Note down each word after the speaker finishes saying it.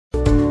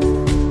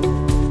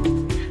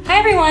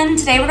everyone!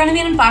 Today we're going to be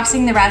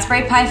unboxing the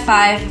Raspberry Pi 5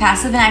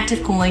 Passive and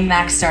Active Cooling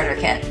Max Starter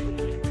Kit.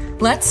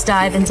 Let's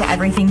dive into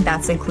everything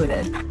that's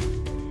included.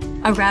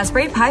 A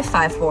Raspberry Pi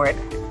 5 board,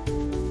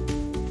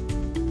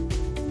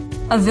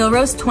 a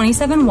Vilros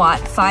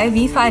 27-watt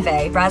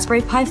 5V5A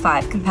Raspberry Pi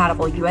 5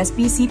 compatible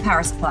USB-C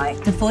power supply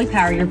to fully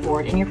power your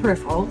board and your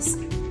peripherals,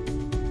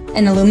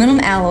 an aluminum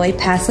alloy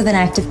passive and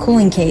active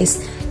cooling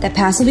case that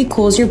passively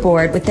cools your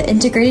board with the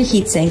integrated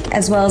heatsink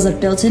as well as a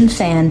built-in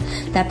fan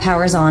that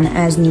powers on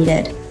as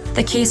needed.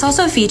 The case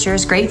also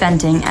features great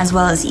venting as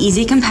well as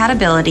easy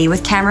compatibility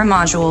with camera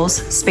modules,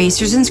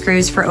 spacers and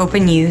screws for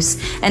open use,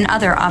 and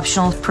other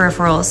optional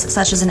peripherals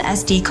such as an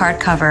SD card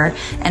cover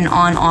and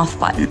on-off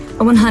button.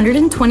 A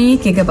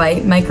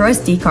 128GB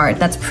microSD card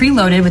that's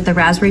preloaded with the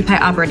Raspberry Pi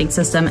operating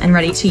system and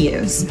ready to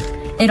use.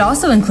 It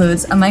also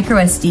includes a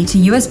microSD to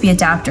USB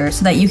adapter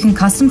so that you can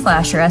custom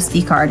flash your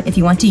SD card if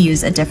you want to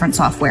use a different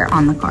software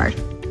on the card.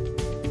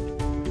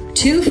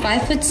 Two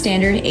 5-foot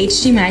standard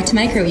HDMI to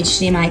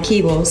microHDMI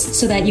cables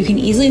so that you can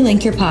easily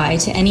link your Pi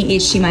to any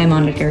HDMI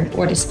monitor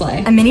or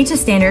display. A mini to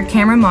standard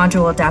camera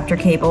module adapter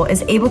cable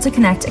is able to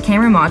connect a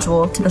camera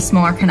module to the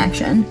smaller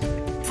connection.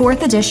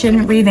 4th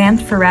edition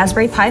revamped for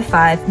Raspberry Pi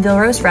 5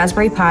 Vilros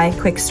Raspberry Pi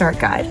Quick Start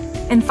Guide.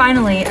 And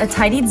finally, a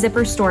tidied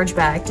zipper storage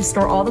bag to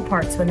store all the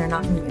parts when they're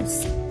not in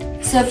use.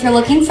 So if you're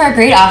looking for a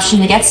great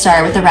option to get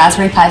started with the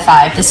Raspberry Pi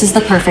 5, this is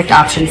the perfect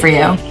option for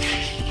you.